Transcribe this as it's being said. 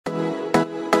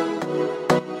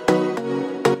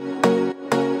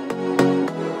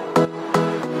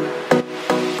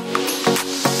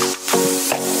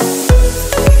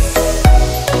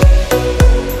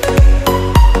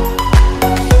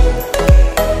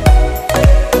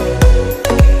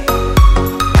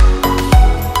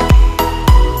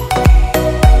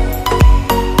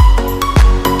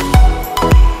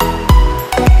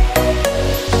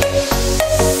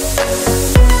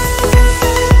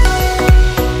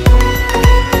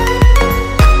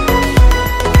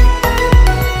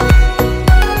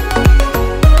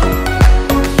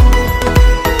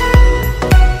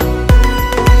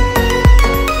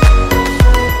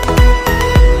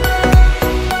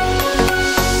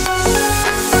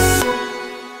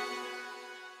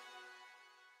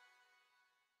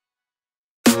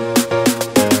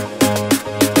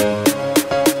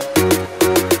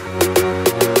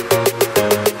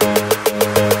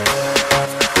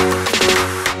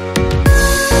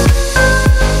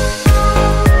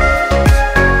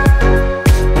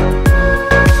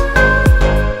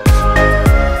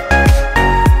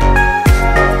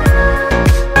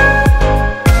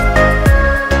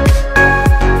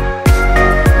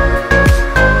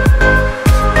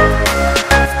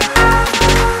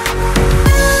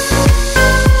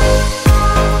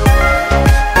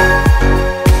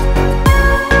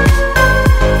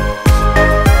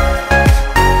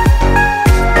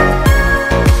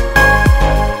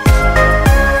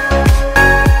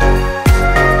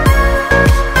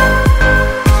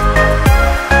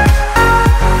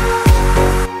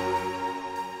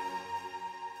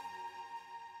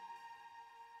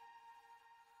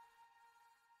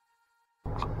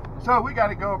So we got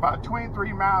to go about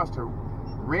 23 miles to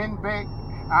Rhinebeck,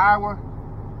 Iowa.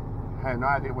 I have no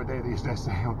idea what that is, that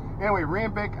sound. Anyway,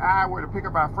 Rhinebeck, Iowa to pick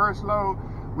up our first load.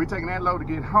 We're taking that load to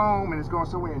get home, and it's going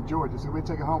somewhere in Georgia. So we're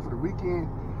taking home for the weekend.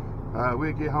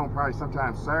 We'll get home probably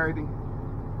sometime Saturday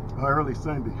or early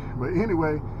Sunday. But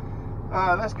anyway,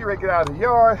 let's get ready to get out of the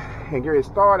yard and get ready to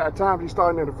start. Our time will be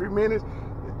starting in a few minutes.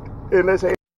 And let's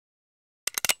head.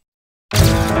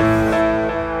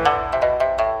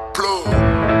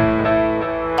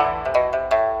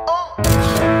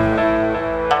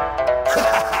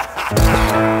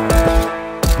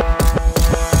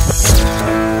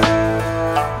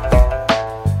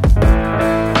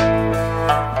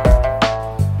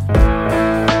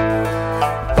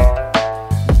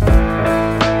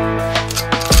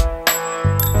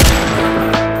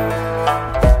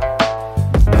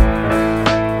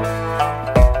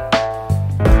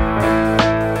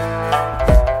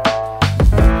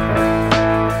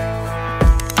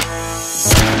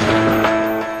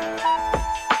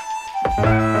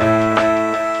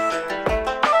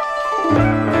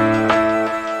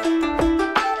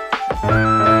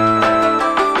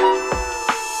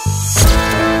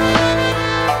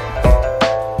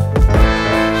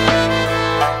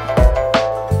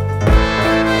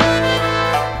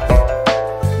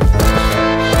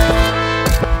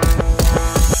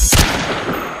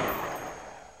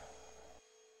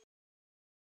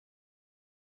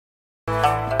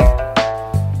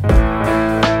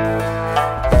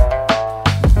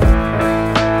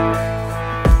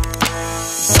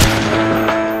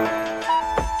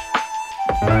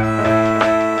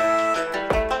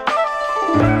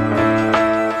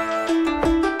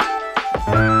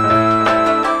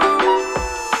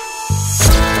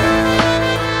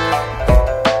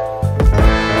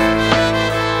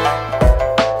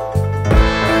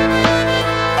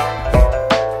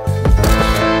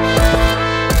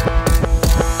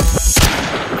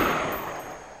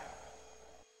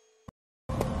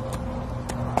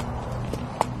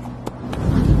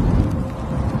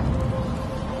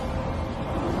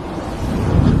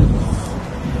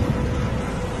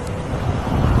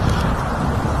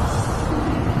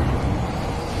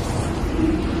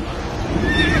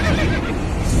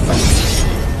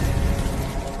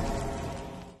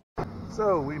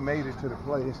 So we made it to the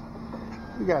place.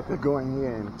 We got to go in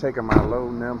here and take them my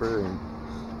load number and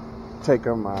take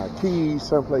them my keys.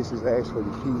 Some places ask for the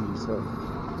keys. So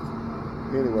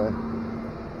anyway,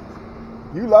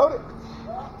 you loaded?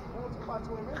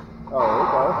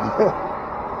 Oh, okay.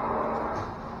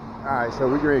 All right, so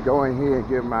we're going to go in here and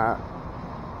give my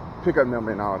pickup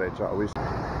number and all that, y'all.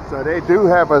 So they do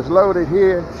have us loaded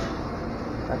here.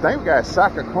 I think we got a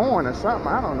sack of corn or something.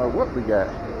 I don't know what we got.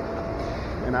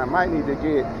 And I might need to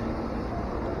get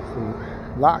some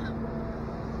locks.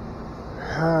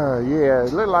 Yeah,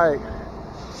 it look like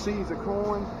seeds of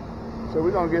corn. So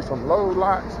we're gonna get some load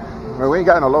locks. Well, we ain't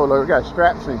got no load locks. We got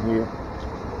straps in here.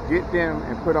 Get them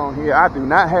and put on here. I do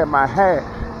not have my hat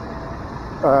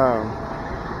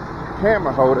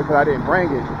camera holder because I didn't bring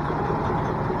it.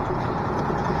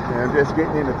 And I'm just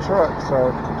getting in the truck,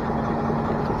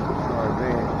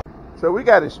 so we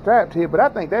got it strapped here, but I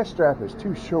think that strap is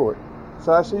too short.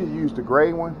 So I should use the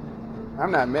gray one. I'm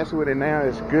not messing with it now.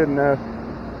 It's good enough.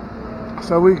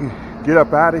 So we can get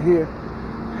up out of here.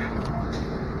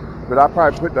 But I'll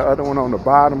probably put the other one on the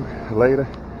bottom later.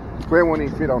 Gray won't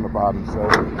even fit on the bottom. So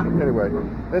anyway,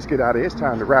 let's get out of here. It's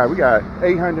time to ride. We got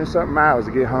 800 something miles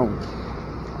to get home.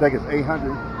 I think it's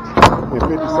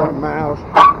 850 something miles.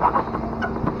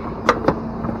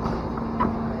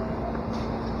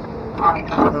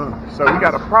 So we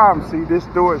got a problem. See, this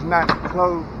door is not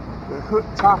closed. The hook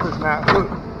top is not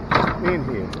hooked in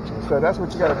here. So that's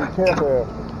what you got to be careful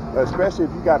of, especially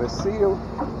if you got a seal.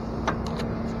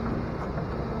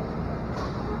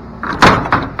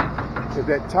 If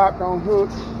that top don't hook,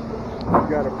 you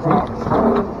got a problem.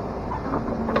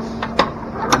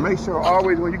 So make sure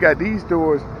always when you got these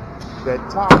doors, that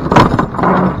top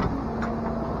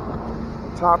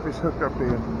is hooked up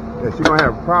there. If you're gonna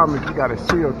have a problem if you got a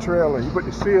seal trailer, you put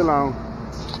the seal on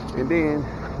and then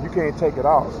you can't take it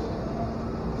off.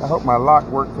 I hope my lock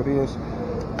worked for this.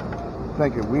 I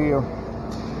think it will,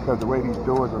 because the way these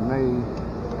doors are made.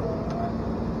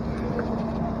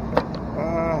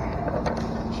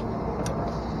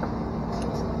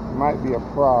 Might be a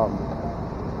problem.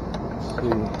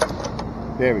 See,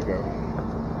 there we go.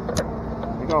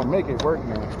 We're gonna make it work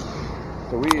now.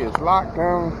 So we is locked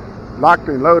on, locked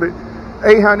and loaded.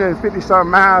 850 something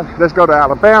miles. Let's go to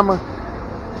Alabama.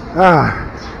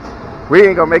 We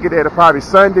ain't gonna make it there to probably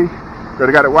Sunday. So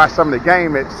they got to watch some of the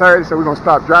game at Saturday, so we're going to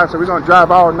stop driving. So we're going to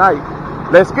drive all night.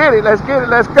 Let's get it. Let's get it.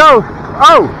 Let's go.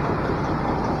 Oh,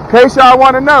 case y'all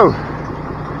want to know,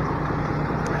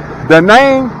 the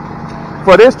name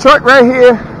for this truck right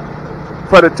here,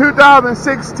 for the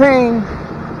 2016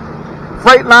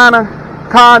 Freightliner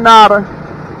Coronado,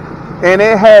 and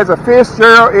it has a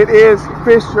Fitzgerald. It is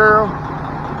Fitzgerald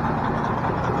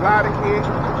glider kit.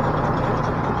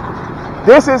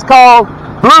 This is called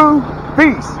Blue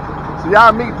Beast. So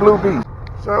y'all meet Blue Beast.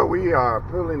 So we are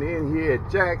pulling in here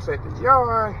at Jack's at the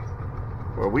yard.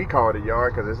 Well, we call it a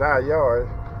yard because it's our yard.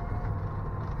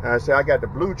 So I got the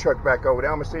blue truck back over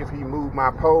there. I'm gonna see if he moved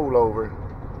my pole over.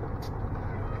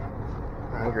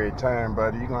 I ain't ready to turn,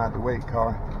 buddy. You're gonna have to wait,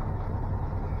 car.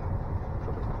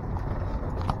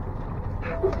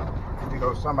 You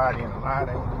know, somebody in the line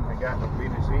ain't even got no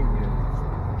business in here.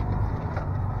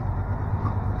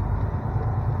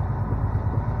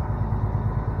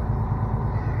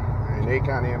 And they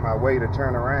kind of in my way to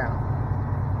turn around.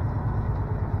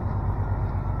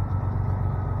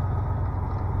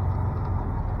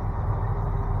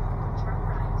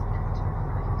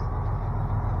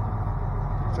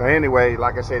 So anyway,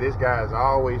 like I said, this guy's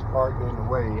always parked in the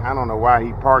way. I don't know why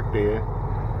he parked there.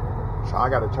 So I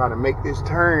got to try to make this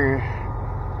turn.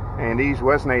 And these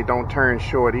Westnays don't turn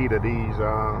short either, these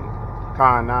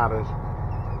Coronados.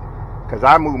 Because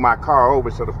I moved my car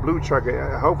over, so the blue truck,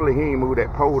 hopefully he ain't moved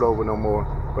that pole over no more.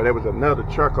 But there was another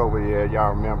truck over there,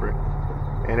 y'all remember.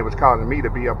 And it was causing me to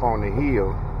be up on the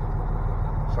hill.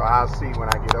 So I'll see when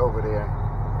I get over there.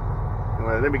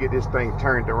 Well, let me get this thing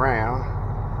turned around.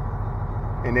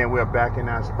 And then we're back in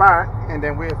our spot, and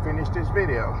then we'll finish this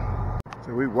video.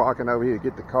 So we're walking over here to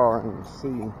get the car and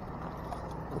see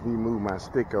if he moved my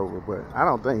stick over, but I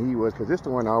don't think he was, because this is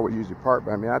the one I always usually park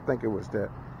by me. I think it was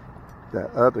that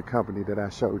other company that I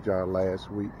showed y'all last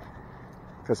week,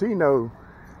 because he know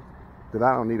that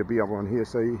I don't need to be up on here,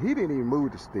 so he didn't even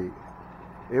move the stick.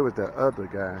 It was the other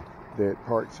guy that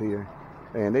parks here,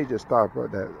 and they just stopped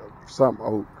at that something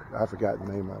oak. I forgot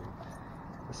the name of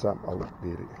it. Something oak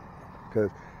did it.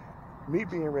 Because me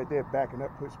being right there backing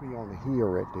up puts me on the hill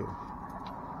right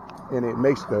there. And it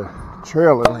makes the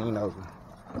trailer lean over.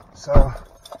 So,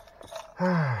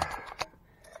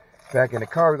 back in the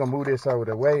car, we're going to move this over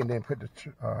the way and then put the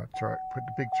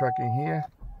big truck in here.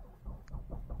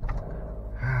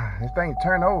 This thing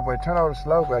turned over, but it turned over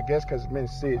slow, but I guess because it's been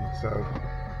sitting. So,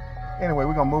 anyway,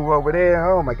 we're going to move over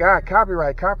there. Oh my God,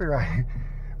 copyright.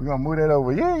 We're going to move that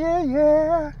over.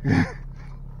 Yeah.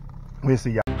 We'll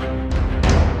see y'all.